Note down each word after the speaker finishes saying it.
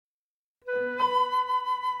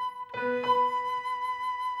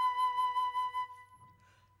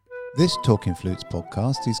This Talking Flutes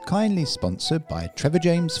podcast is kindly sponsored by Trevor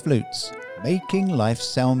James Flutes, making life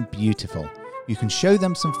sound beautiful. You can show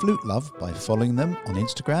them some flute love by following them on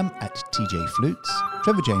Instagram at TJ Flutes,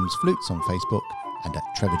 Trevor James Flutes on Facebook, and at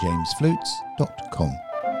trevorjamesflutes.com.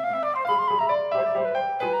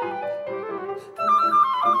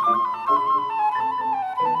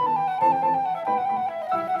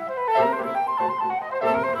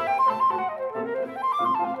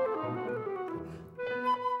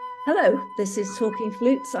 Hello, this is Talking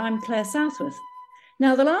Flutes. I'm Clare Southworth.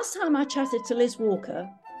 Now, the last time I chatted to Liz Walker,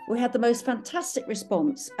 we had the most fantastic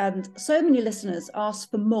response and so many listeners asked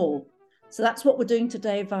for more. So that's what we're doing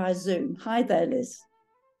today via Zoom. Hi there, Liz.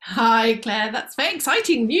 Hi, Claire. That's very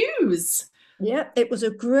exciting news. Yeah, it was a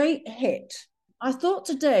great hit. I thought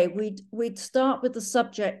today we'd start with the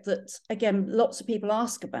subject that, again, lots of people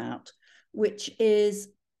ask about, which is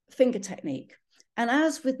finger technique. And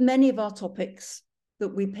as with many of our topics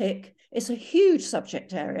that we pick, it's a huge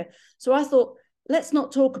subject area. So I thought, let's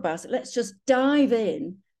not talk about it. Let's just dive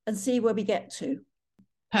in and see where we get to.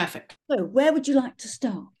 Perfect. So where would you like to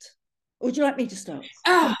start? Or would you like me to start?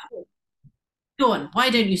 Go on. Why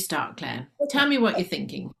don't you start, Claire? Okay. Tell me what you're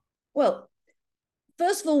thinking. Well,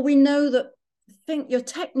 first of all, we know that your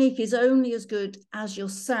technique is only as good as your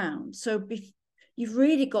sound. So you've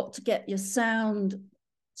really got to get your sound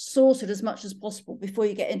sorted as much as possible before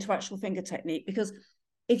you get into actual finger technique, because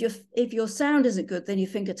if your sound isn't good, then your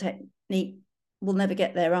finger technique will never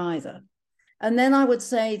get there either. And then I would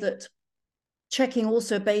say that checking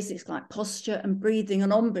also basics like posture and breathing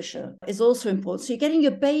and embouchure is also important. So you're getting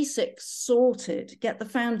your basics sorted, get the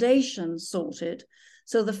foundation sorted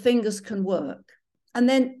so the fingers can work. And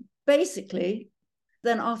then basically,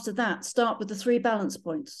 then after that, start with the 3 balance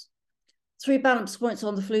points. 3 balance points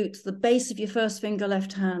on the flute: the base of your first finger,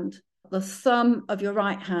 left hand, the thumb of your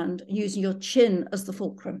right hand, using your chin as the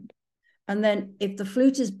fulcrum. And then if the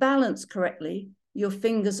flute is balanced correctly, your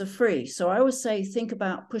fingers are free. So I always say, think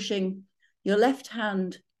about pushing your left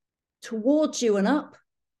hand towards you and up,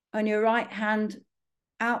 and your right hand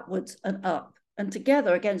outwards and up. And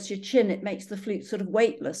together against your chin, it makes the flute sort of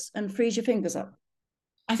weightless and frees your fingers up.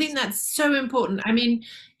 I think that's so important. I mean,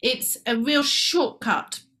 it's a real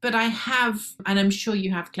shortcut, but I have, and I'm sure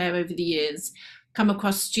you have, Claire, over the years, come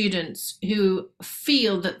across students who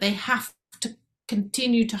feel that they have to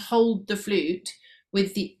continue to hold the flute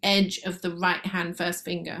with the edge of the right hand first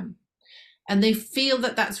finger. And they feel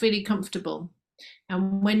that that's really comfortable.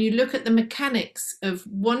 And when you look at the mechanics of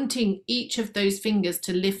wanting each of those fingers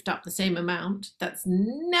to lift up the same amount, that's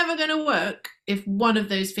never going to work if one of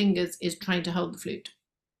those fingers is trying to hold the flute.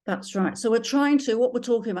 That's right. So what we're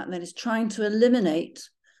talking about then is trying to eliminate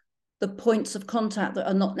the points of contact that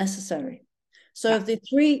are not necessary. So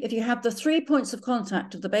if you have the 3 points of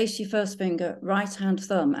contact of the base of your first finger, right hand,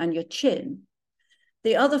 thumb, and your chin,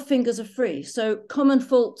 the other fingers are free. So common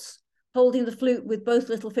faults: holding the flute with both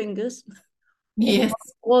little fingers, yes,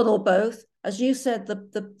 one or both. As you said,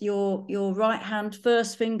 your right hand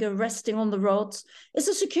first finger resting on the rods. It's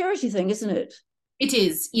a security thing, isn't it? It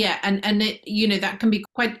is, yeah, and it, that can be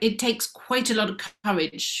it takes quite a lot of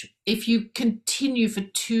courage. If you continue for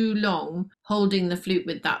too long holding the flute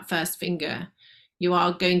with that first finger, you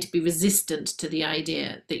are going to be resistant to the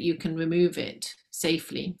idea that you can remove it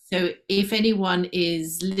safely. So if anyone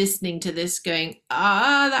is listening to this going,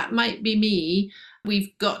 that might be me,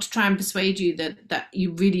 we've got to try and persuade you that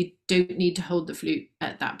you really don't need to hold the flute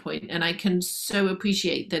at that point. And I can so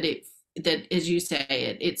appreciate that as you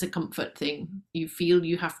say, it's a comfort thing. You feel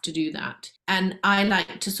you have to do that. And I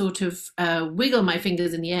like to sort of wiggle my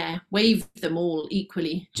fingers in the air, wave them all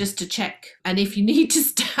equally, just to check. And if you need to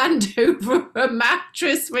stand over a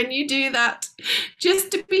mattress when you do that,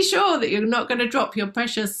 just to be sure that you're not going to drop your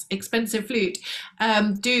precious, expensive flute,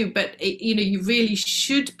 do. But, you really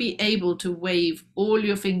should be able to wave all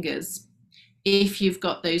your fingers if you've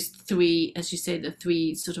got those 3, as you say, the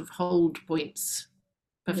 3 sort of hold points.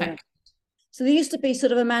 Perfect. Yeah. So there used to be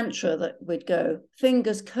sort of a mantra that would go,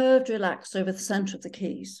 fingers curved, relaxed over the center of the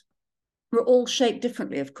keys. We're all shaped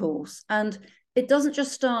differently, of course. And it doesn't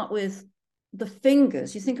just start with the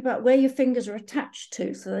fingers. You think about where your fingers are attached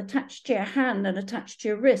to. So they're attached to your hand and attached to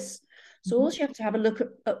your wrists. So also you have to have a look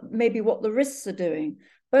at maybe what the wrists are doing.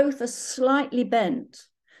 Both are slightly bent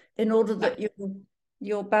in order that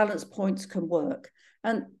your balance points can work.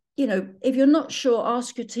 And if you're not sure,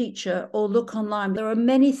 ask your teacher or look online. There are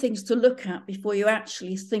many things to look at before you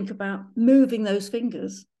actually think about moving those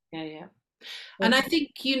fingers. Yeah. And I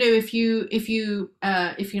think, if you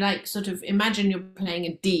like, sort of imagine you're playing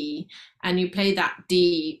a D, and you play that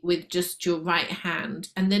D with just your right hand,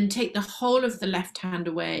 and then take the whole of the left hand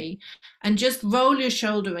away and just roll your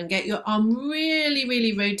shoulder and get your arm really,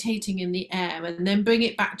 really rotating in the air, and then bring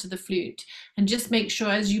it back to the flute, and just make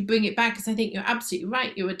sure as you bring it back, because I think you're absolutely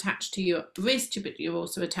right, you're attached to your wrist, but you're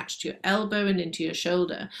also attached to your elbow and into your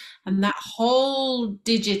shoulder. And that whole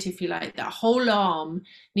digit, if you like, that whole arm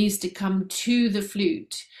needs to come to the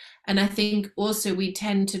flute. And I think also we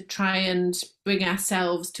tend to try and bring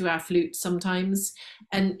ourselves to our flute sometimes,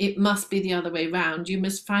 and it must be the other way around. You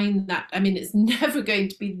must find that, I mean, it's never going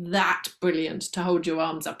to be that brilliant to hold your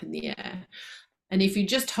arms up in the air. And if you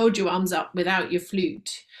just hold your arms up without your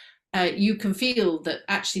flute, you can feel that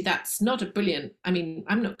actually that's not a brilliant, I mean,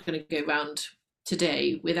 I'm not going to go around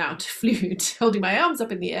today without a flute holding my arms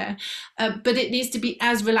up in the air, but it needs to be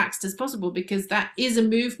as relaxed as possible, because that is a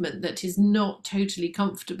movement that is not totally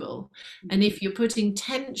comfortable. And if you're putting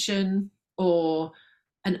tension or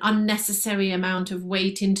an unnecessary amount of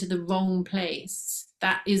weight into the wrong place,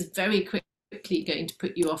 that is very quickly going to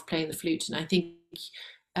put you off playing the flute. And I think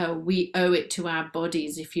we owe it to our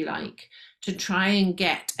bodies, if you like, to try and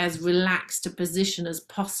get as relaxed a position as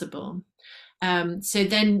possible. So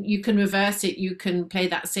then you can reverse it. You can play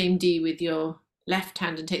that same D with your left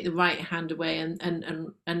hand and take the right hand away,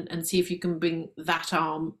 and see if you can bring that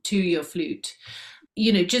arm to your flute.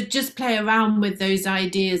 Just play around with those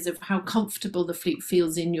ideas of how comfortable the flute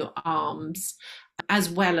feels in your arms, as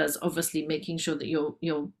well as obviously making sure that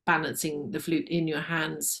you're balancing the flute in your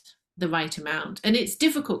hands the right amount. And it's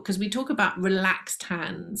difficult because we talk about relaxed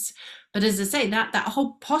hands, but as I say, that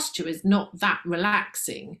whole posture is not that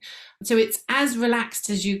relaxing. So it's as relaxed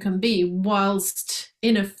as you can be whilst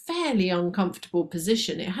in a fairly uncomfortable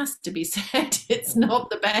position. It has to be said, it's not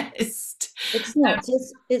the best. It's not.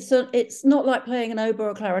 It's not like playing an oboe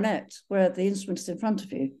or clarinet where the instrument is in front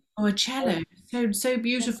of you. Or a cello, so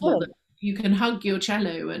beautiful that you can hug your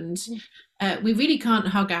cello, and we really can't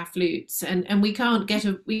hug our flutes, and we can't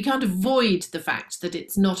avoid the fact that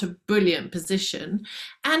it's not a brilliant position,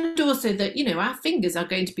 and also that our fingers are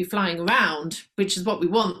going to be flying around, which is what we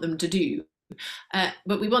want them to do.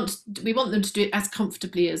 But we want them to do it as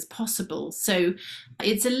comfortably as possible. So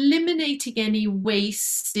it's eliminating any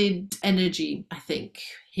wasted energy, I think,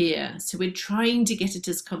 here. So we're trying to get it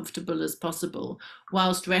as comfortable as possible,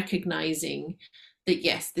 whilst recognizing that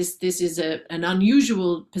yes, this is an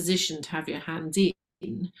unusual position to have your hands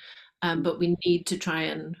in, but we need to try,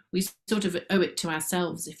 and we sort of owe it to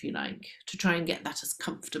ourselves, if you like, to try and get that as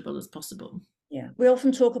comfortable as possible. Yeah, we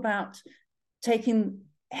often talk about taking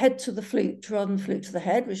head to the flute rather than flute to the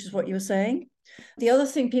head, which is what you were saying. The other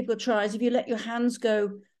thing people try is if you let your hands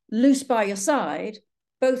go loose by your side,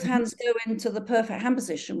 both hands go into the perfect hand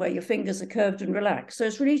position where your fingers are curved and relaxed. So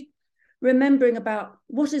it's really remembering about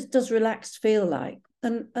does relaxed feel like,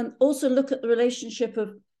 and also look at the relationship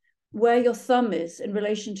of where your thumb is in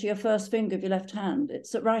relation to your first finger of your left hand.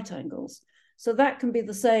 It's at right angles. So that can be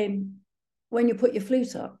the same when you put your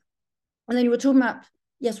flute up. And then you were talking about,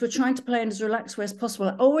 yes, we're trying to play in as relaxed way as possible.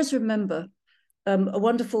 I always remember a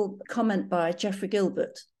wonderful comment by Geoffrey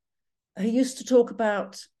Gilbert, who used to talk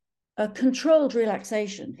about a controlled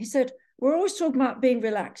relaxation. He said, we're always talking about being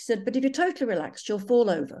relaxed. He said, but if you're totally relaxed, you'll fall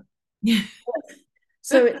over. Yeah.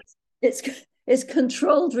 So it's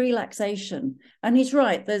controlled relaxation. And he's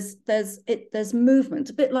right. There's movement,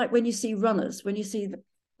 a bit like when you see runners, when you see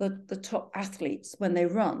the top athletes, when they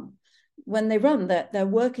run, they're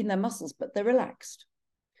working their muscles, but they're relaxed.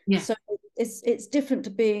 Yeah. So it's different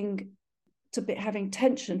to having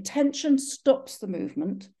tension. Tension stops the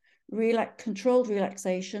movement. Controlled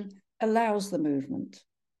relaxation allows the movement.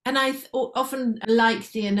 And I often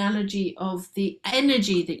like the analogy of the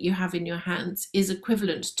energy that you have in your hands is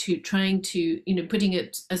equivalent to trying to, putting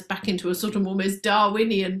it as back into a sort of almost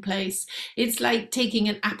Darwinian place. It's like taking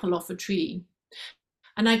an apple off a tree.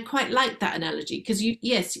 And I quite like that analogy, because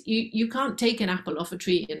you can't take an apple off a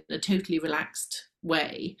tree in a totally relaxed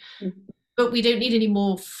way, but we don't need any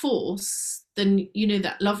more force than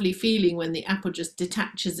that lovely feeling when the apple just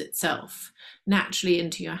detaches itself naturally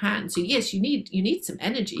into your hand. So yes, you need some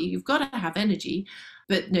energy. You've got to have energy,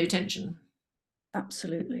 but no tension.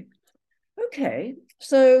 Absolutely. Okay,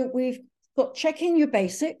 so we've got checking your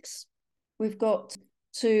basics. We've got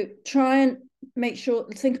to try and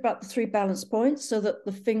think about the 3 balance points so that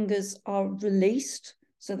the fingers are released,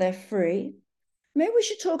 so they're free. Maybe we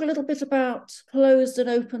should talk a little bit about closed and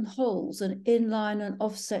open holes and inline and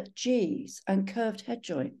offset Gs and curved head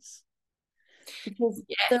joints, because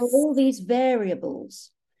there are all these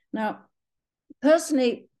variables. Now,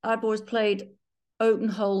 personally, I've always played open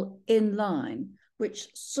hole in line, which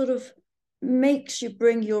sort of makes you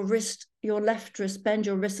bring your left wrist, bend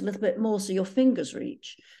your wrist a little bit more so your fingers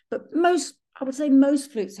reach. But I would say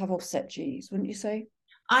most flutes have offset Gs, wouldn't you say?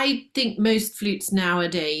 I think most flutes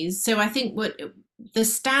nowadays. So I think what the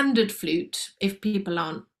standard flute, if people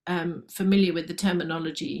aren't familiar with the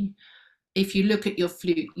terminology, if you look at your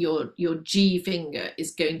flute, your G finger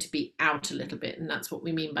is going to be out a little bit, and that's what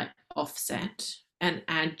we mean by offset. And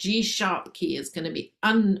our G sharp key is going to be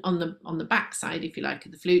on the back side, if you like,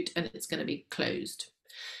 of the flute, and it's going to be closed.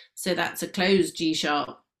 So that's a closed G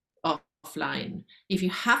sharp offline. If you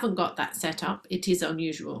haven't got that set up, it is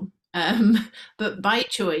unusual. But by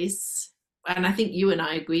choice, and I think you and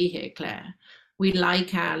I agree here, Claire, we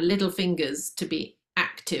like our little fingers to be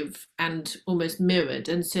active and almost mirrored,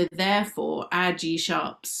 and so therefore our G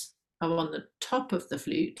sharps are on the top of the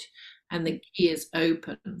flute and the key is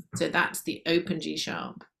open, so that's the open G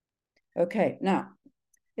sharp. Okay, now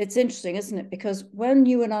it's interesting, isn't it, because when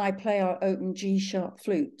you and I play our open G sharp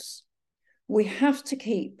flutes, we have to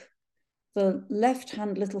keep the left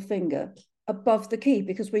hand little finger above the key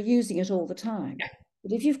because we're using it all the time. Yeah.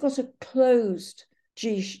 But if you've got a closed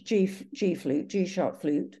G flute, G sharp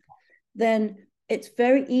flute, then it's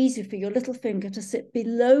very easy for your little finger to sit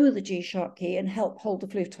below the G sharp key and help hold the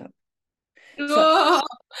flute up. So,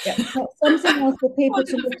 yeah, that's something else for people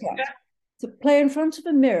to look at, to play in front of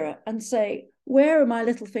a mirror and say, where are my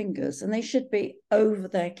little fingers? And they should be over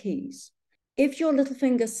their keys. If your little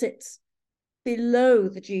finger sits below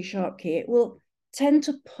the G sharp key, it will tend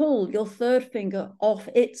to pull your third finger off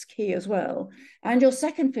its key as well, and your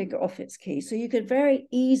second finger off its key. So you could very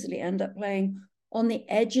easily end up playing on the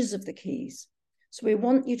edges of the keys. So we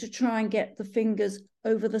want you to try and get the fingers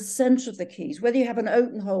over the center of the keys, whether you have an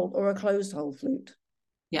open hole or a closed hole flute.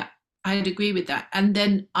 Yeah, I'd agree with that. And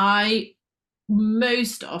then I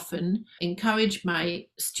most often encourage my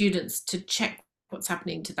students to check what's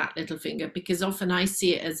happening to that little finger, because often I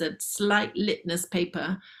see it as a slight litmus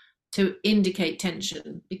paper to indicate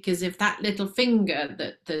tension. Because if that little finger,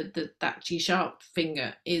 that G sharp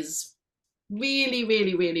finger, is really,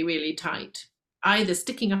 really, really, really tight, either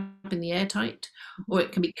sticking up in the air tight or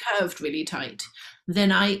it can be curved really tight,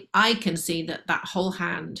 then I can see that whole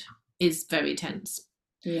hand is very tense.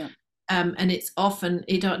 Yeah. And it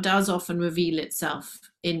does often reveal itself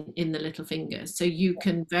in the little finger. So you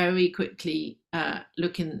can very quickly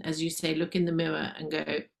look in, as you say, look in the mirror and go,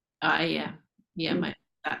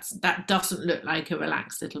 that doesn't look like a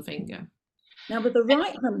relaxed little finger. Now with the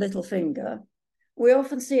right hand little finger, we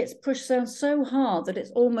often see it's pushed down so hard that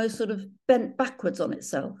it's almost sort of bent backwards on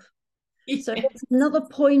itself. Yeah. So it's another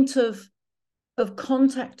point of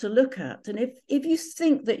contact to look at. And if you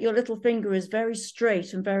think that your little finger is very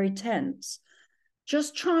straight and very tense,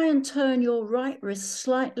 just try and turn your right wrist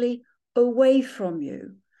slightly away from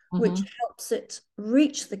you, which helps it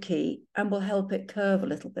reach the key and will help it curve a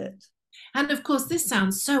little bit. And of course, this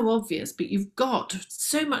sounds so obvious, but you've got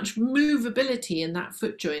so much movability in that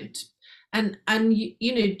foot joint. And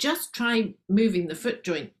just try moving the foot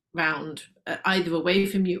joint round, either away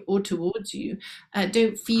from you or towards you.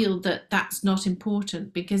 Don't feel that that's not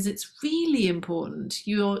important, because it's really important.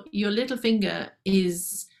 Your little finger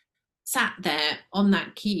is sat there on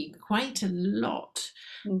that key quite a lot.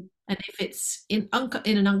 And if it's in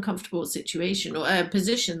an uncomfortable situation or a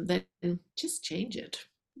position, then just change it.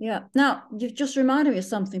 Yeah. Now, you've just reminded me of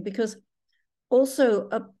something, because also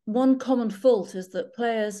one common fault is that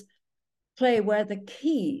players play where the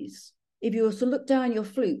keys, if you were to look down your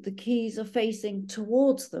flute, the keys are facing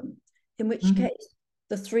towards them, in which case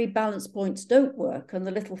the 3 balance points don't work and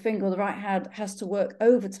the little finger on the right hand has to work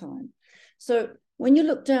overtime. So when you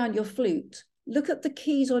look down your flute, look at the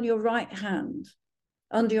keys on your right hand,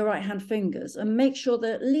 under your right hand fingers, and make sure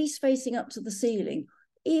they're at least facing up to the ceiling,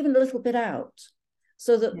 even a little bit out,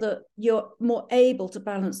 so that you're more able to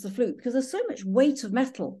balance the flute, because there's so much weight of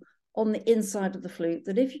metal on the inside of the flute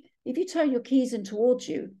that if you turn your keys in towards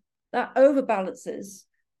you, that overbalances,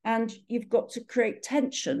 and you've got to create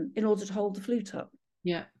tension in order to hold the flute up.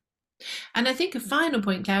 Yeah. And I think a final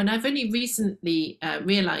point, Clare, and I've only recently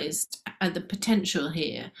realised the potential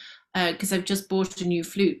here, because I've just bought a new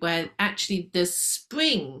flute where actually the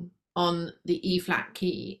spring on the E flat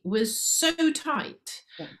key was so tight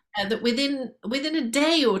that within a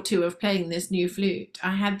day or two of playing this new flute,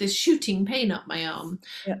 I had this shooting pain up my arm.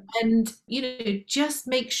 Yeah. And just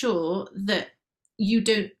make sure that you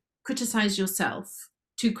don't criticize yourself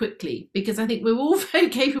too quickly, because I think we're all very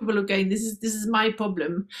capable of going, this is my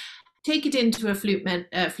problem. Take it into a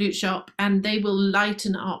flute shop and they will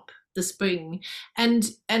lighten up the spring. And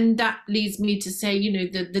that leads me to say,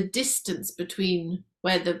 the distance between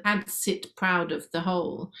where the pads sit proud of the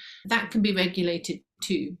hole, that can be regulated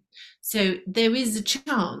too. So there is a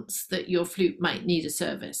chance that your flute might need a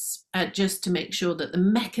service, just to make sure that the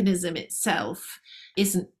mechanism itself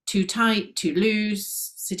isn't too tight, too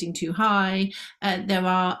loose, sitting too high. There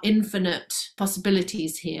are infinite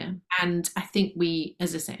possibilities here. And I think we,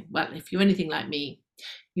 as I say, well, if you're anything like me,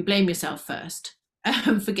 you blame yourself first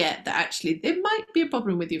and forget that actually there might be a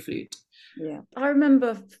problem with your flute. Yeah, I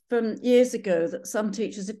remember from years ago that some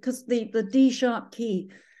teachers, because the D sharp key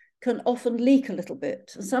can often leak a little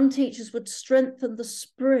bit, and some teachers would strengthen the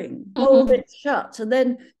spring, hold it shut, and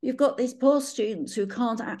then you've got these poor students who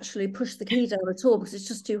can't actually push the key down at all because it's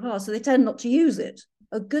just too hard, so they tend not to use it.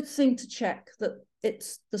 A good thing to check that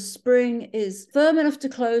the spring is firm enough to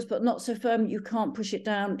close, but not so firm you can't push it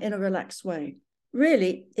down in a relaxed way.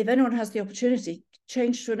 Really, if anyone has the opportunity,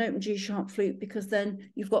 change to an open G sharp flute, because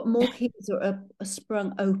then you've got more keys that are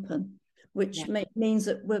sprung open, which means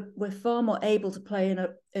that we're far more able to play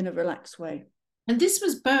in a relaxed way. And this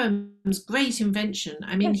was Boehm's great invention.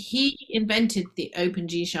 I mean, he invented the open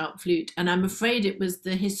G sharp flute, and I'm afraid it was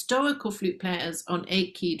the historical flute players on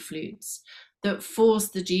 8-keyed flutes that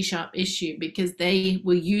forced the G sharp issue, because they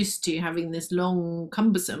were used to having this long,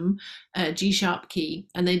 cumbersome G sharp key,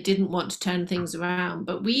 and they didn't want to turn things around.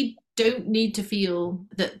 But we don't need to feel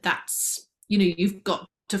that that's, you've got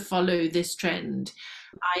to follow this trend.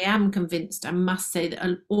 I am convinced, I must say, that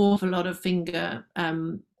an awful lot of finger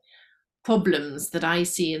problems that I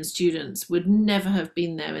see in students would never have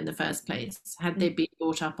been there in the first place had they been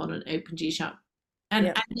brought up on an open G sharp.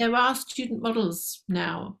 And there are student models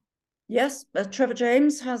now. Yes, Trevor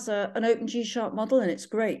James has an open G sharp model, and it's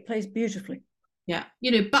great, plays beautifully. Yeah,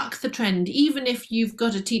 buck the trend. Even if you've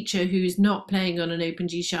got a teacher who's not playing on an open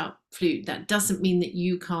G sharp flute, that doesn't mean that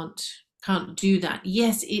you can't do that.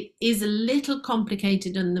 Yes, it is a little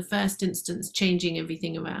complicated in the first instance, changing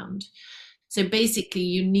everything around. So basically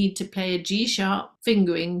you need to play a G sharp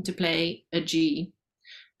fingering to play a G.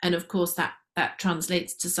 And of course that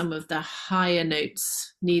translates to some of the higher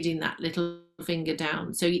notes needing that little finger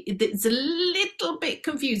down. So it's a little bit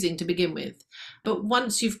confusing to begin with, but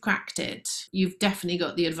once you've cracked it, you've definitely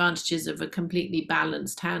got the advantages of a completely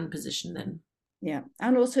balanced hand position then. Yeah,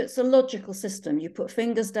 and also it's a logical system. You put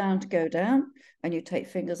fingers down to go down, and you take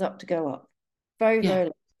fingers up to go up. Very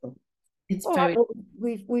logical. It's all very. Right,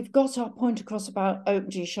 well, we've got our point across about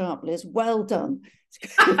open G sharp, Liz. Well done.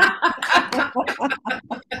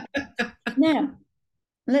 Now,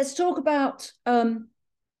 let's talk about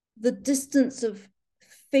the distance of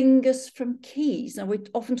fingers from keys. Now, we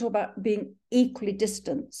often talk about being equally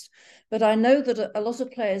distanced, but I know that a lot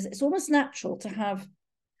of players, it's almost natural to have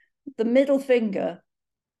the middle finger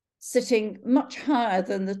sitting much higher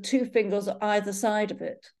than the two fingers on either side of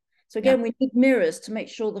it. So again, we need mirrors to make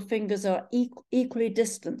sure the fingers are equally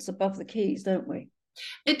distanced above the keys, don't we?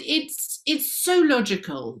 It's so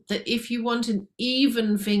logical that if you want an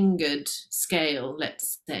even fingered scale,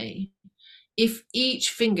 let's say, if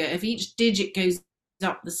each digit goes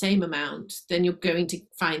up the same amount, then you're going to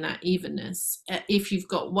find that evenness. If you've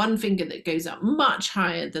got one finger that goes up much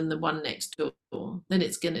higher than the one next door, then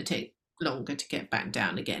it's going to take longer to get back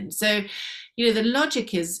down again. So, the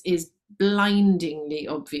logic is blindingly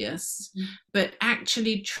obvious, but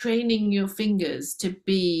actually training your fingers to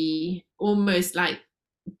be almost like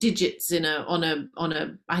digits on a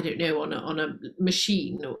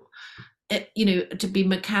machine, or to be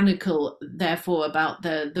mechanical, therefore, about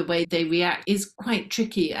the way they react is quite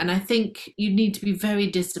tricky. And I think you need to be very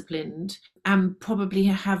disciplined and probably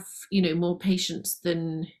have more patience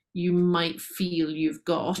than you might feel you've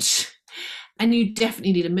got. And you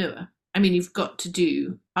definitely need a mirror. I mean, you've got to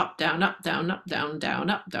do up, down, up, down, up, down, down,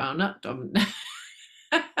 up, down, up, down.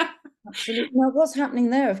 Absolutely. Now, what's happening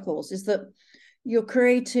there, of course, is that you're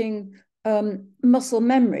creating muscle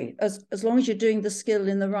memory. As long as you're doing the skill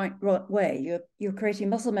in the right way, you're creating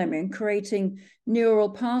muscle memory and creating neural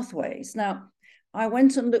pathways. Now, I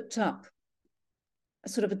went and looked up a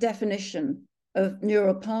sort of a definition of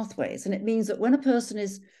neural pathways, and it means that when a person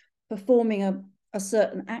is performing a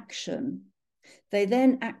certain action, they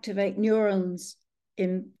then activate neurons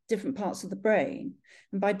in different parts of the brain.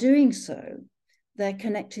 And by doing so, they're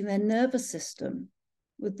connecting their nervous system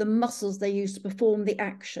with the muscles they use to perform the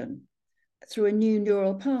action through a new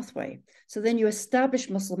neural pathway. So then you establish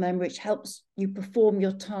muscle memory, which helps you perform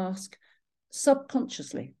your task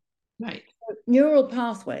subconsciously. Right. So neural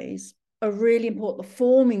pathways are really important,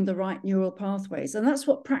 forming the right neural pathways. And that's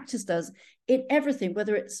what practice does in everything,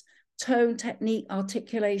 whether it's tone, technique,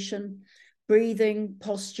 articulation, breathing,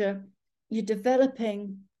 posture. You're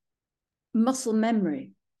developing muscle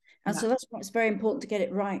memory. And so that's why it's very important to get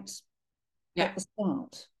it right. Yeah. at the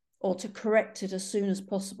start, or to correct it as soon as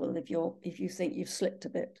possible if you think you've slipped a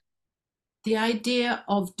bit. The idea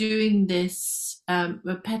of doing this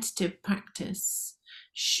repetitive practice,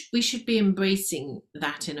 we should be embracing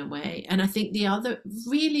that in a way. And I think the other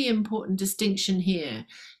really important distinction here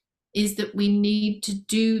is that we need to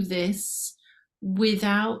do this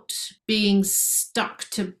without being stuck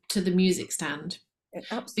to the music stand.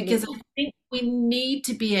 Absolutely. Because I think we need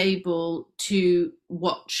to be able to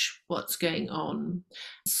watch what's going on.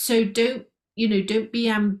 So don't be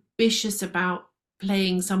ambitious about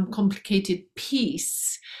playing some complicated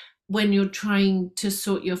piece when you're trying to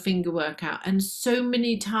sort your finger work out. And so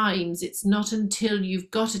many times it's not until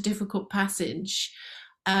you've got a difficult passage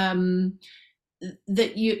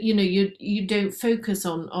that you don't focus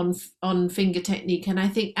on finger technique. And I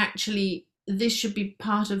think actually this should be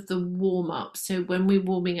part of the warm up. So when we're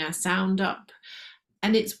warming our sound up,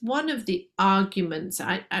 and it's one of the arguments.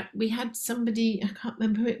 We had somebody, I can't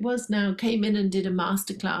remember who it was now, came in and did a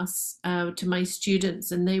masterclass to my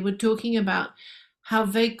students, and they were talking about how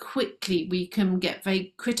very quickly we can get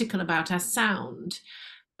very critical about our sound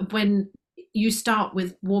when you start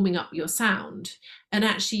with warming up your sound. And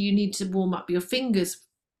actually you need to warm up your fingers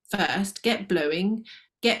first, get blowing,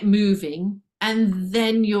 get moving, and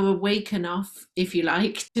then you're awake enough, if you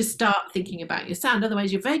like, to start thinking about your sound.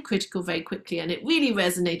 Otherwise you're very critical very quickly. And it really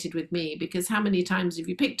resonated with me, because how many times have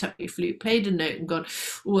you picked up your flute, played a note and gone,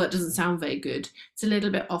 oh, that doesn't sound very good. It's a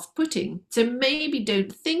little bit off-putting. So maybe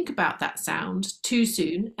don't think about that sound too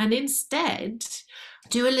soon, and instead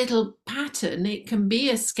do a little pattern. It can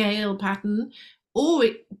be a scale pattern, or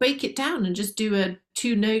break it down and just do a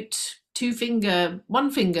 2-note, 2-finger,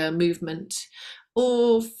 1-finger movement,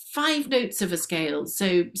 or 5 notes of a scale.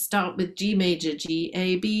 So start with G major, G,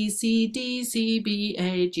 A, B, C, D, C, B,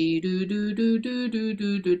 A, G, do, do, do, do, do,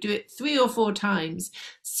 do, do. Do it 3 or 4 times.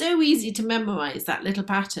 So easy to memorize that little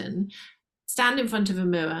pattern. Stand in front of a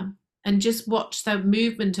mirror and just watch the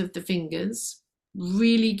movement of the fingers.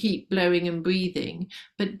 Really keep blowing and breathing,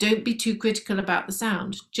 but don't be too critical about the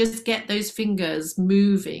sound. Just get those fingers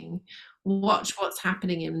moving. Watch what's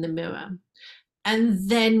happening in the mirror, and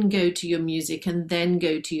then go to your music, and then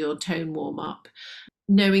go to your tone warm up,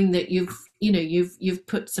 knowing that you've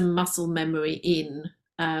put some muscle memory in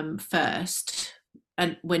first.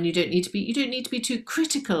 And when you don't need to be too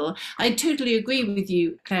critical. I totally agree with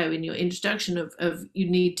you, Claire, in your introduction of you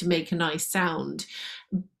need to make a nice sound,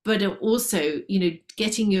 but also,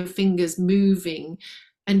 getting your fingers moving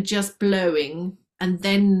and just blowing, and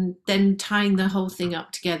then tying the whole thing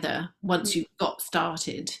up together once you've got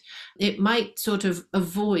started. It might sort of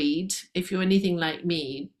avoid, if you're anything like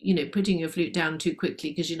me, putting your flute down too quickly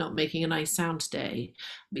because you're not making a nice sound today,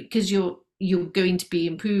 because you're going to be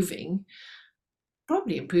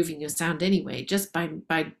probably improving your sound anyway, just by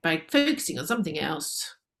focusing on something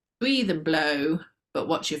else. Breathe and blow, but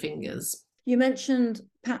watch your fingers. You mentioned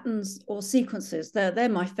patterns or sequences. They're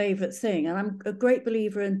my favorite thing. And I'm a great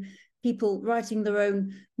believer in people writing their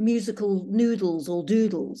own musical noodles or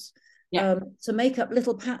doodles, to make up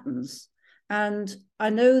little patterns. And I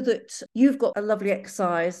know that you've got a lovely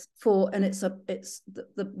exercise and it's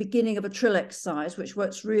the beginning of a trill exercise, which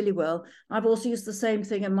works really well. I've also used the same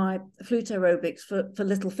thing in my flute aerobics for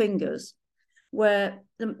little fingers, where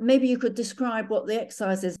maybe you could describe what the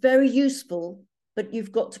exercise is. Very useful, but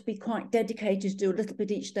you've got to be quite dedicated to do a little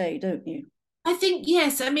bit each day, don't you? I think,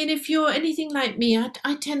 yes. I mean, if you're anything like me,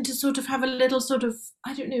 I tend to sort of have a little sort of,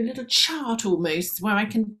 I don't know, little chart almost, where I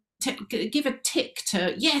can give a tick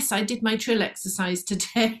to, yes, I did my trill exercise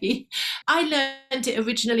today. I learned it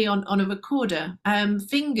originally on a recorder.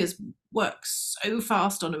 Fingers work so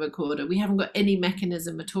fast on a recorder. We haven't got any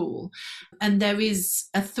mechanism at all. And there is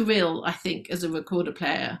a thrill, I think, as a recorder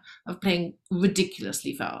player, of playing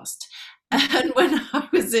ridiculously fast. And when I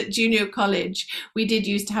was at junior college, we did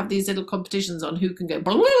used to have these little competitions on who can go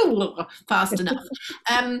fast enough.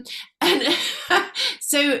 And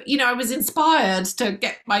so, I was inspired to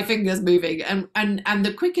get my fingers moving. And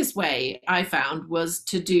the quickest way I found was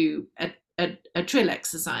to do a trill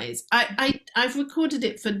exercise. I've recorded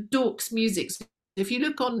it for Dorks Music. If you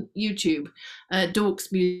look on YouTube,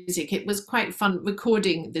 Dorks Music, it was quite fun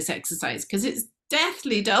recording this exercise, because it's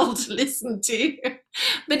deathly dull to listen to,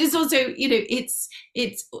 but it's also,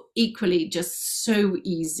 it's equally just so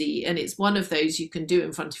easy, and it's one of those you can do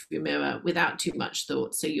in front of your mirror without too much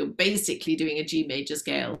thought. So you're basically doing a G major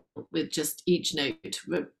scale with just each note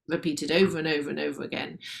repeated over and over and over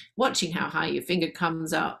again, watching how high your finger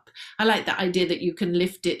comes up. I like the idea that you can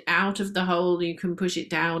lift it out of the hole, you can push it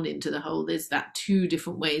down into the hole. There's that 2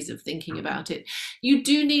 different ways of thinking about it. You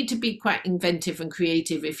do need to be quite inventive and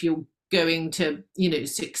creative if you're going to, you know,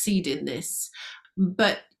 succeed in this.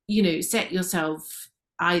 But, you know, set yourself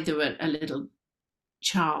either a little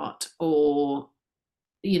chart, or,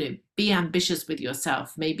 you know, be ambitious with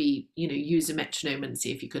yourself. Maybe, you know, use a metronome and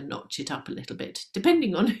see if you can notch it up a little bit,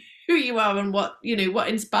 depending on who you are and what, you know, what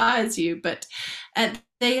inspires you. But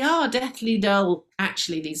they are deathly dull,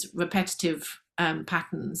 actually, these repetitive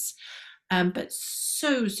patterns, but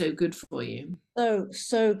so good for you.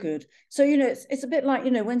 So good. So, you know, it's a bit like,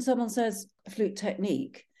 you know, when someone says flute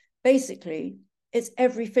technique, basically it's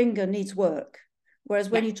every finger needs work. Whereas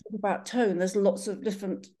when you talk about tone, there's lots of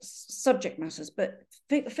different subject matters, but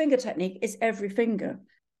finger technique is every finger.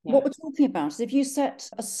 Yeah. What we're talking about is if you set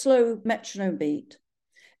a slow metronome beat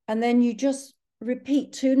and then you just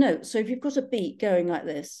repeat 2 notes. So if you've got a beat going like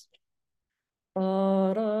this,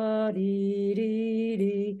 so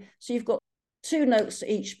you've got 2 notes to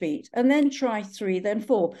each beat, and then try 3, then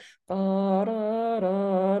 4.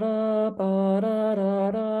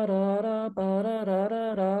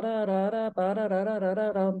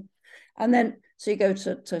 And then, so you go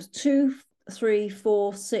to 2, 3,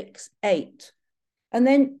 4, 6, 8. And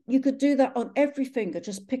then you could do that on every finger,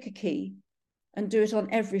 just pick a key and do it on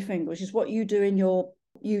every finger, which is what you do in your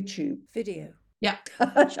YouTube video. Yeah.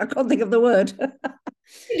 I can't think of the word.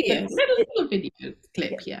 Video, little video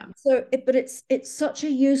clip, yeah. So, but it's such a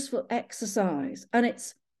useful exercise, and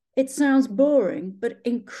it sounds boring, but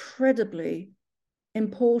incredibly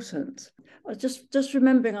important. I just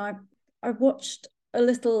remembering, I watched a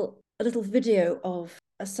little video of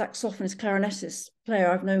a saxophonist, clarinetist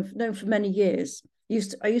player I've known for many years.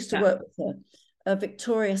 I used to work with her,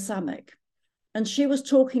 Victoria Samek, and she was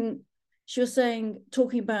talking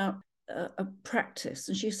about a practice,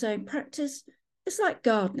 and she's saying practice. It's like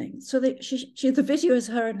gardening. So the video is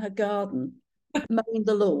her in her garden mowing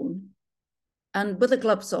the lawn and with the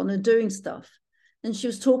gloves on and doing stuff. And she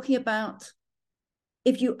was talking about,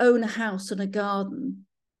 if you own a house and a garden,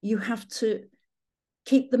 you have to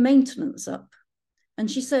keep the maintenance up. And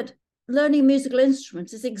she said, learning musical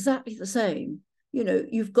instruments is exactly the same. You know,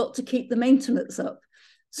 you've got to keep the maintenance up.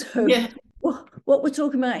 So what we're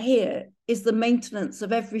talking about here is the maintenance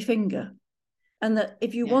of every finger. And that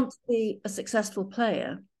if you want to be a successful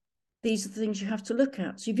player, these are the things you have to look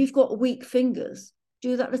at. So if you've got weak fingers,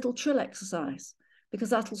 do that little trill exercise, because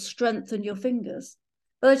that'll strengthen your fingers.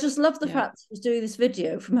 But I just love the fact that she was doing this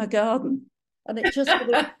video from her garden. And it just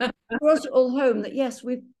brought it all home that, yes,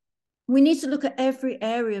 we need to look at every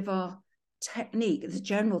area of our technique, the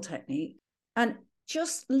general technique, and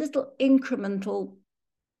just little incremental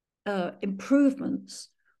improvements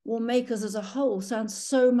will make us as a whole sound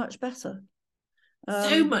so much better.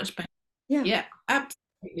 So much better. Yeah,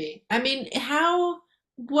 absolutely. I mean, how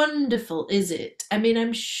wonderful is it? I mean,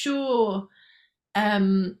 I'm sure,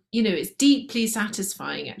 you know, it's deeply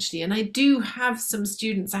satisfying, actually. And I do have some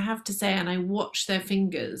students, I have to say, and I watch their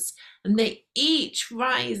fingers, and they each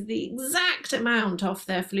rise the exact amount off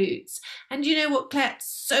their flutes. And you know what, Claire,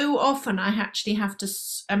 so often I actually have to,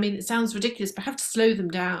 I mean, it sounds ridiculous, but I have to slow them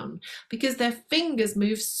down because their fingers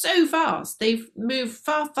move so fast. They move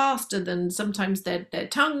far faster than sometimes their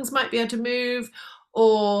tongues might be able to move,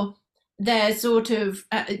 or their sort of,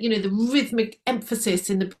 you know, the rhythmic emphasis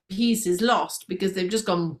in the piece is lost because they've just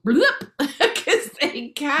gone bloop because they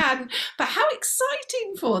can. But how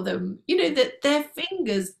exciting for them, you know, that their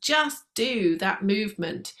fingers just do that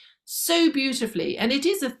movement so beautifully. And it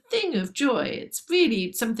is a thing of joy. It's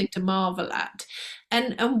really something to marvel at.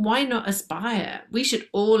 And why not aspire? We should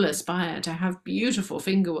all aspire to have beautiful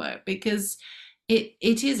fingerwork, because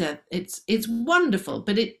it's wonderful,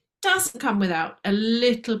 but it doesn't come without a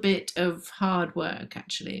little bit of hard work,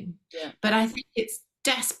 actually. But I think it's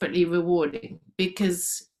desperately rewarding,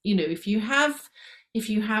 because, you know, if you have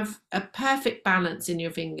a perfect balance in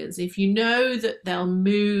your fingers, if you know that they'll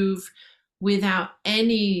move without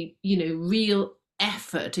any, you know, real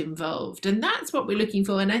effort involved, and that's what we're looking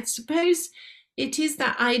for. And I suppose it is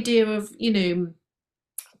that idea of, you know,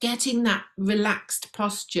 getting that relaxed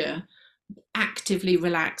posture, actively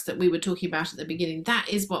relaxed, that we were talking about at the beginning. That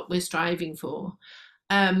is what we're striving for.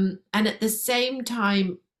 And at the same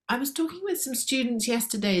time, I was talking with some students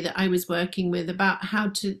yesterday that I was working with about how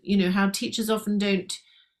to, you know, how teachers often don't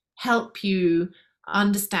help you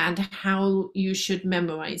understand how you should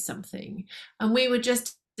memorize something. And we were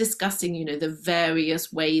just discussing, you know, the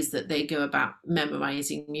various ways that they go about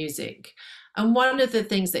memorizing music. And one of the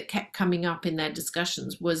things that kept coming up in their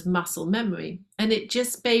discussions was muscle memory. And it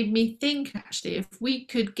just made me think, actually, if we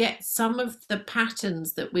could get some of the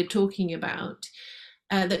patterns that we're talking about,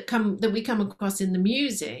 that we come across in the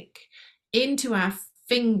music, into our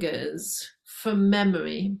fingers from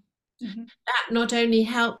memory, Mm-hmm. That not only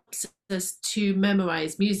helps us to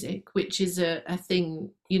memorize music, which is a thing,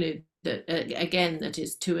 that again, that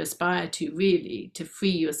is to aspire to, really, to free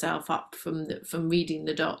yourself up from reading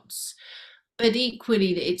the dots, but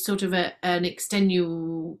equally it's sort of an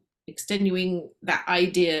extenuating that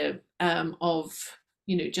idea of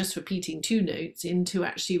just repeating two notes into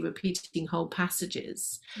actually repeating whole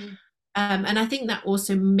passages. Mm. And I think that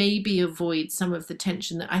also maybe avoids some of the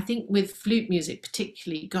tension that I think with flute music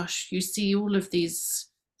particularly, gosh, you see all of these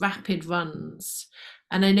rapid runs.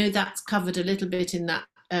 And I know that's covered a little bit in that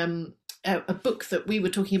a book that we were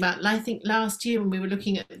talking about, I think last year, when we were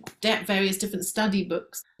looking at various different study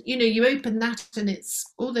books. You open that and it's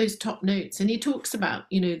all those top notes, and he talks about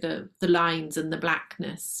the lines and the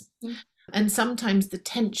blackness. Mm. And sometimes the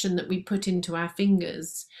tension that we put into our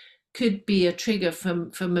fingers could be a trigger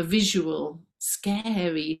from a visual,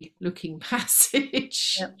 scary looking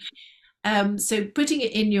passage. Yep. So putting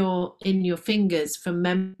it in your fingers from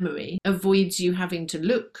memory avoids you having to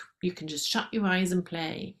look. You can just shut your eyes and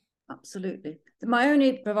play. Absolutely. My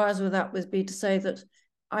only proviso with that would be to say that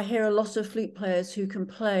I hear a lot of flute players who can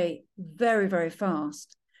play very, very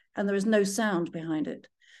fast, and there is no sound behind it.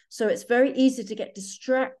 So it's very easy to get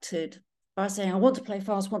distracted by saying, I want to play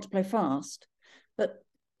fast. But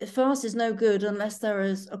fast is no good unless there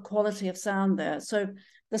is a quality of sound there. So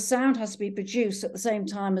the sound has to be produced at the same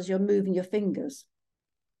time as you're moving your fingers.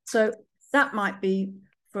 So that might be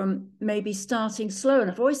from maybe starting slow. And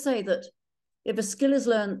I've always say that if a skill is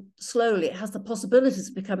learned slowly, it has the possibilities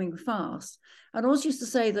of becoming fast. And I always used to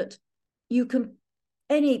say that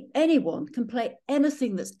anyone can play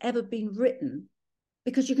anything that's ever been written,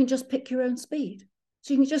 because you can just pick your own speed.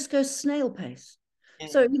 So you can just go snail pace. Yeah.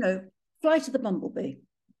 So, Flight of the Bumblebee,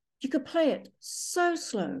 you could play it so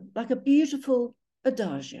slow, like a beautiful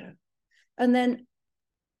adagio, and then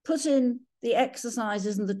put in the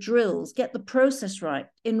exercises and the drills, get the process right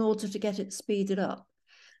in order to get it speeded up.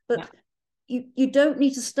 But you don't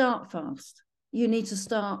need to start fast. You need to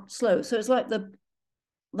start slow. So it's like the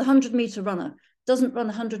 100-meter runner doesn't run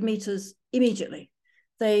 100 meters immediately.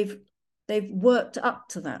 They've worked up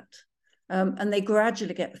to that, and they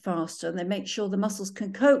gradually get faster, and they make sure the muscles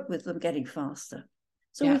can cope with them getting faster.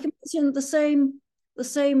 So we can put in the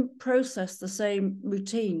same process, the same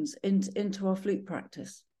routines into our flute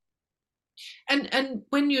practice. And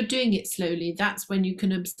when you're doing it slowly, that's when you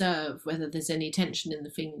can observe whether there's any tension in the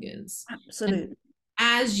fingers. Absolutely. And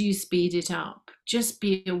as you speed it up, just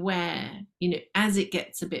be aware, as it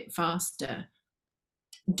gets a bit faster,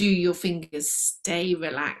 do your fingers stay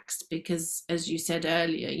relaxed? Because as you said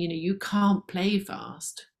earlier, you can't play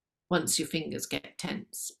fast once your fingers get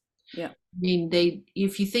tense. Yeah. I mean,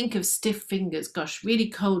 if you think of stiff fingers, gosh, really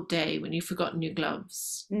cold day when you've forgotten your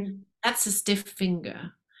gloves, that's a stiff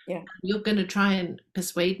finger. Yeah. You're going to try and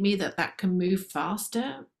persuade me that can move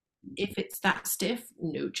faster if it's that stiff?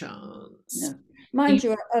 No chance. No. Mind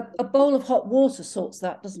you, a bowl of hot water sorts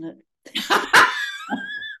that, doesn't it?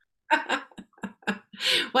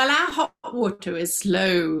 Well, our hot water is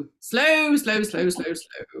slow. That's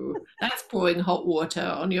pouring hot water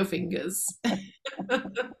on your fingers.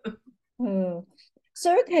 So,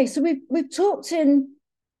 okay, so we've talked in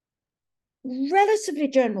relatively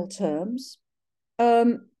general terms.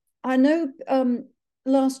 I know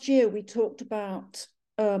last year we talked about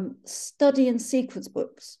study and sequence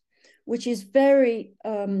books, which is very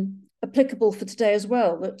applicable for today as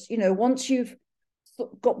well. That once you've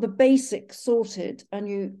got the basics sorted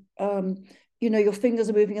and your fingers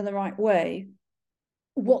are moving in the right way,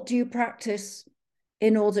 what do you practice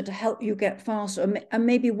in order to help you get faster? And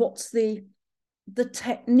maybe what's the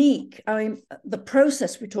technique? I mean, the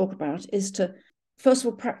process we talk about is to first of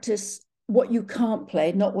all practice what you can't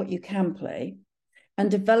play, not what you can play, and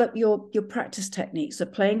develop your practice techniques. So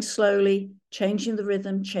playing slowly, changing the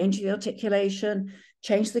rhythm, changing the articulation,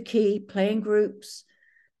 change the key, playing groups,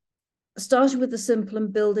 starting with the simple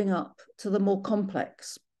and building up to the more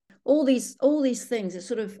complex. All these things, it's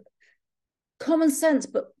sort of common sense,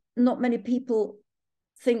 but not many people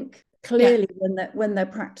think clearly when they're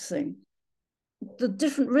practicing. The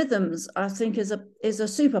different rhythms, I think, is a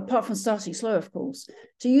super, apart from starting slow, of course,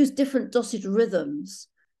 to use different dotted rhythms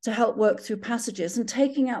to help work through passages and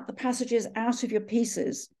taking out the passages out of your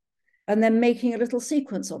pieces and then making a little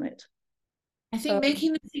sequence on it. I think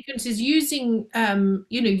making the sequences using,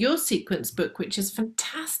 your sequence book, which is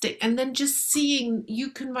fantastic, and then just seeing you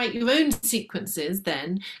can write your own sequences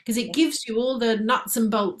then, because it gives you all the nuts and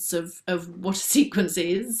bolts of what a sequence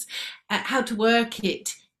is, how to work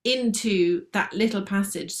it into that little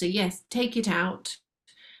passage. So yes, take it out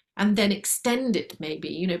and then extend it,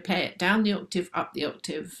 maybe, play it down the octave, up the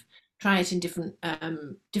octave, try it in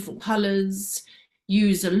different colors,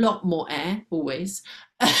 use a lot more air always.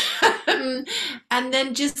 And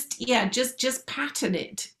then just pattern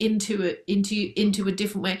it into a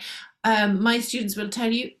different way. My students will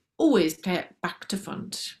tell you, always play it back to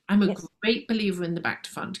front. I'm a Yes. great believer in the back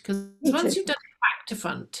to front, because Me once too. you've done it back to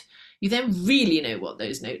front, you then really know what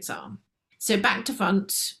those notes are. So back to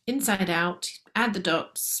front, inside out, add the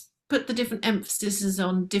dots, put the different emphases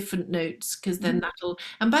on different notes, because then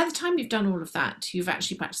and by the time you've done all of that, you've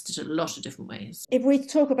actually practiced it a lot of different ways. If we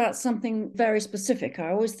talk about something very specific,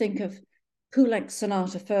 I always think of Poulenc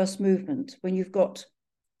Sonata first movement, when you've got,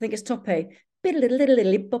 I think it's top A,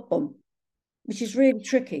 which is really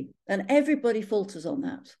tricky, and everybody falters on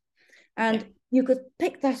that. And you could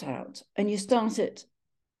pick that out and you start it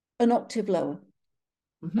an octave lower,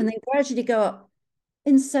 and then gradually go up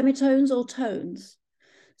in semitones or tones,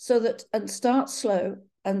 so that, and start slow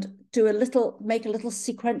and make a little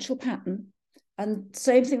sequential pattern. And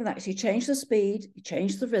same thing with that, you change the speed, you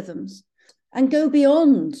change the rhythms, and go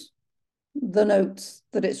beyond the notes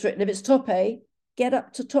that it's written. If it's top A, get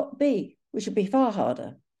up to top B, which would be far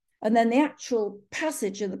harder. And then the actual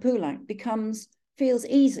passage of the Poulenc feels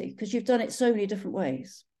easy because you've done it so many different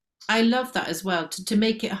ways. I love that as well, to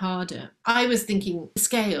make it harder. I was thinking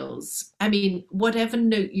scales. I mean, whatever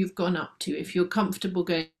note you've gone up to, if you're comfortable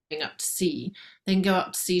going up to C, then go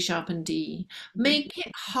up to C sharp and D. Make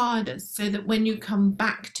it harder so that when you come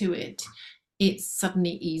back to it, it's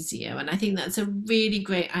suddenly easier. And I think that's a really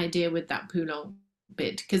great idea with that Poulenc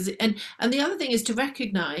bit. Because and the other thing is to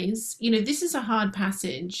recognize, this is a hard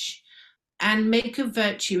passage, and make a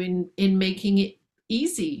virtue in making it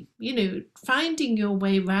easy, finding your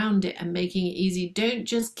way around it and making it easy. Don't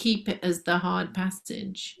just keep it as the hard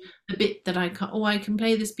passage, the bit that I can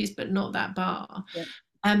play this piece but not that bar.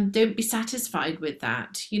 Don't be satisfied with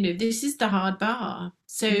that. This is the hard bar,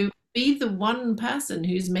 so be the one person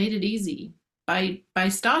who's made it easy by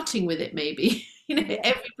starting with it. Maybe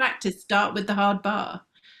every practice, start with the hard bar.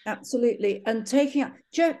 Absolutely. And taking out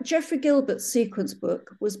Geoffrey Gilbert's sequence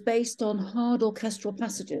book was based on hard orchestral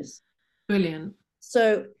passages. Brilliant.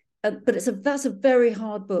 So, but that's a very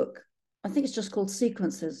hard book. I think it's just called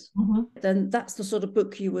Sequences. Then that's the sort of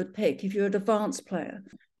book you would pick if you're an advanced player.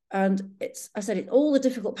 And it's all the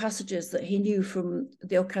difficult passages that he knew from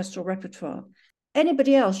the orchestral repertoire.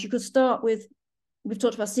 Anybody else, you could start with, we've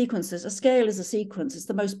talked about sequences. A scale is a sequence. It's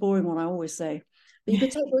the most boring one, I always say. But you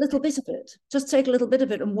could take a little bit of it, just take a little bit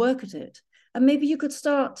of it and work at it. And maybe you could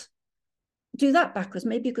do that backwards.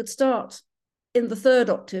 Maybe you could start in the third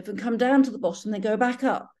octave and come down to the bottom, then go back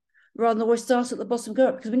up, rather than always start at the bottom, go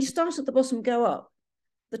up. Because when you start at the bottom, go up,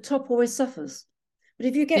 the top always suffers. But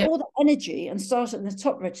if you get all the energy and start at the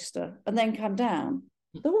top register and then come down,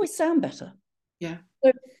 they always sound better. Yeah.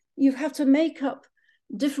 So you have to make up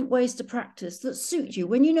different ways to practice that suit you.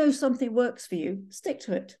 When you know something works for you, stick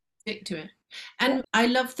to it. Stick to it. And I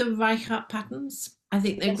love the Reichardt patterns. I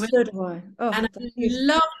think they're great. So do I. Oh, and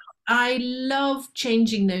I love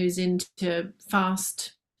changing those into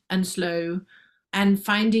fast and slow, and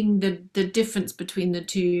finding the difference between the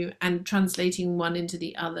two and translating one into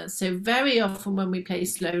the other. So very often when we play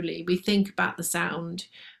slowly, we think about the sound,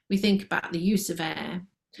 we think about the use of air,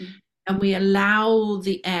 and we allow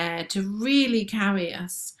the air to really carry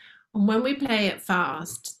us. And when we play it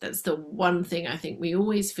fast, that's the one thing I think we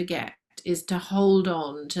always forget, is to hold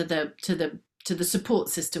on to the support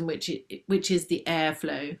system, which is the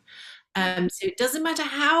airflow. So it doesn't matter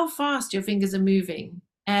how fast your fingers are moving,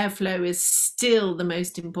 airflow is still the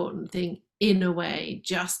most important thing, in a way,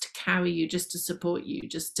 just to carry you, just to support you,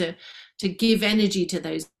 just to give energy to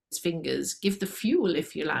those fingers, give the fuel,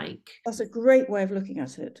 if you like. That's a great way of looking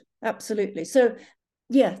at it. Absolutely. So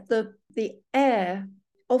yeah, the air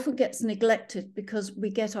often gets neglected because we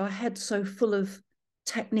get our head so full of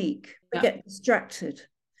technique, we get distracted.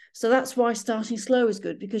 So that's why starting slow is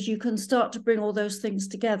good, because you can start to bring all those things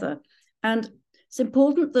together. And it's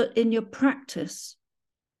important that in your practice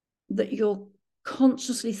that you're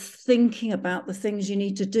consciously thinking about the things you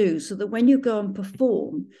need to do, so that when you go and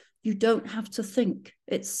perform, you don't have to think.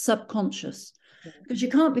 It's subconscious. Because you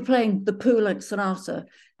can't be playing the Poulenc Sonata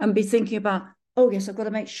and be thinking about, oh yes, I've got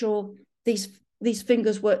to make sure these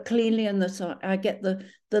fingers work cleanly, and that I get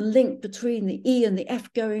the link between the E and the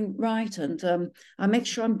F going right, and I make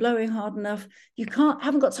sure I'm blowing hard enough. You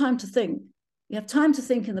haven't got time to think. You have time to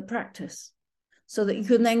think in the practice, so that you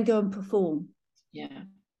can then go and perform. Yeah.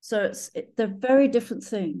 So they're very different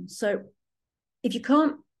things. So if you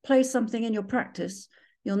can't play something in your practice,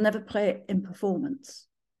 you'll never play it in performance.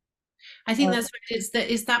 I think that's what it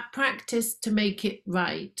is, that practice to make it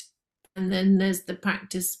right. And then there's the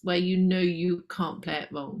practice where you can't play it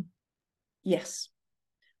wrong. Yes.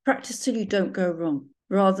 Practice till you don't go wrong,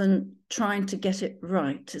 rather than trying to get it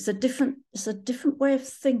right. It's a different way of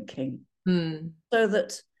thinking. So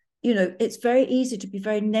that, it's very easy to be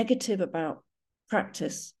very negative about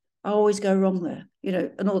practice. I always go wrong there,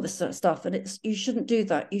 and all this sort of stuff. And you shouldn't do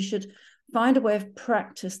that. You should find a way of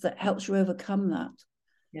practice that helps you overcome that.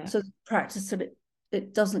 Yeah. So practice till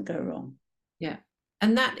it doesn't go wrong. Yeah.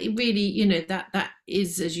 And that really, that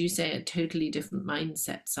is, as you say, a totally different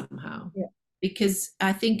mindset somehow. Yeah. Because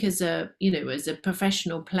I think as a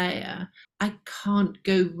professional player, I can't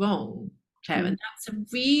go wrong, Clare. And that's a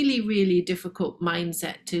really, really difficult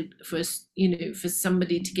mindset for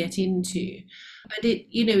somebody to get into. But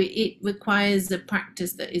it requires a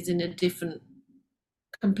practice that is in a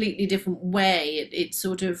completely different way. It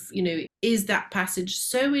sort of, is that passage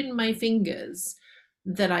so in my fingers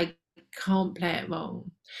that I can't play it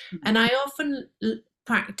wrong. And I often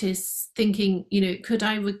practice thinking, could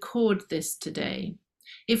I record this today?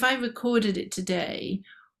 If I recorded it today,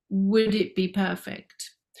 would it be perfect?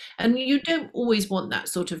 And you don't always want that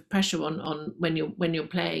sort of pressure on when you're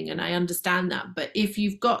playing, and I understand that. But if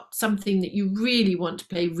you've got something that you really want to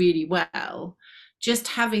play really well, just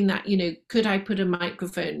having that, could I put a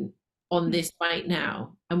microphone on this right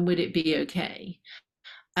now, and would it be okay?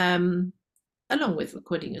 Along with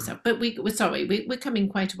recording yourself. But we're coming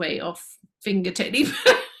quite a way off finger technique.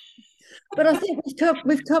 But I think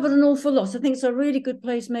we've covered an awful lot. I think it's a really good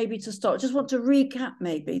place maybe to start. Just want to recap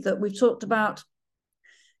maybe that we've talked about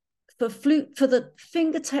for flute, for the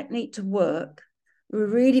finger technique to work, we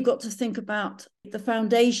really got to think about the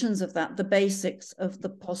foundations of that, the basics of the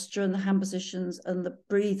posture and the hand positions and the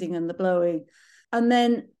breathing and the blowing. And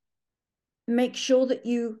then make sure that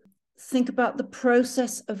you think about the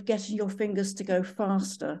process of getting your fingers to go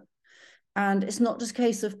faster. And it's not just a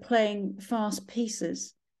case of playing fast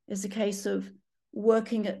pieces. It's a case of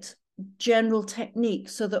working at general technique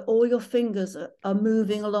so that all your fingers are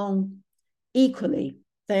moving along equally.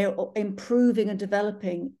 They're improving and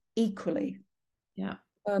developing equally. Yeah.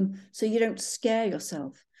 So you don't scare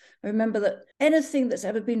yourself. Remember that anything that's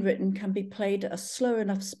ever been written can be played at a slow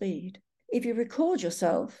enough speed. If you record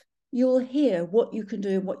yourself, you'll hear what you can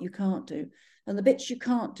do and what you can't do. And the bits you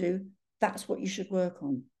can't do, that's what you should work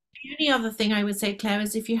on. The only other thing I would say, Clare,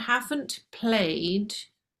 is if you haven't played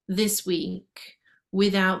this week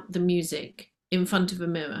without the music in front of a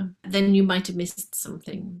mirror, then you might have missed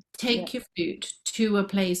something. Take your flute to a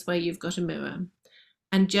place where you've got a mirror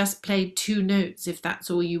and just play 2 notes if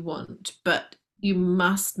that's all you want. But you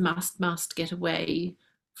must get away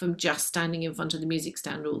from just standing in front of the music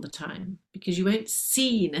stand all the time, because you won't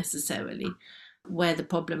see necessarily where the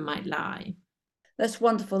problem might lie. That's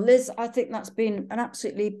wonderful. Liz, I think that's been an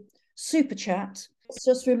absolutely super chat. Let's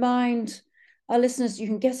just remind our listeners, you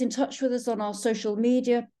can get in touch with us on our social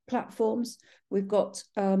media platforms. We've got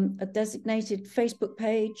a designated Facebook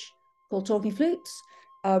page called Talking Flutes.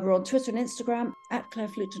 We're on Twitter and Instagram at Clare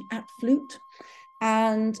Flute and at Flute.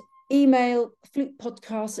 And email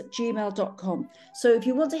flutepodcast@gmail.com. So if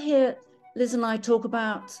you want to hear Liz and I talk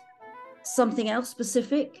about something else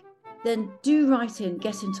specific, then do write in,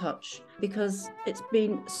 get in touch, because it's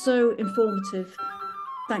been so informative.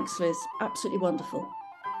 Thanks, Liz. Absolutely wonderful.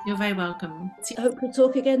 You're very welcome. I hope we'll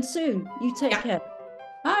talk again soon. You take care.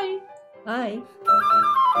 Bye. Bye.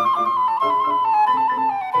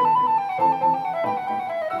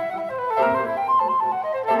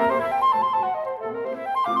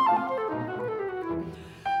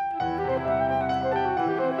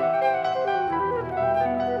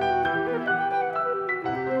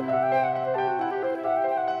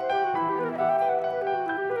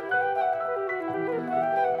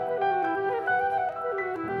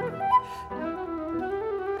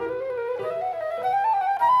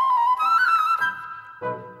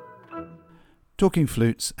 Talking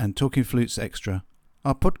Flutes and Talking Flutes Extra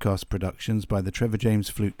are podcast productions by the Trevor James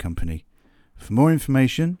Flute Company. For more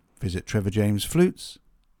information, visit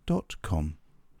trevorjamesflutes.com.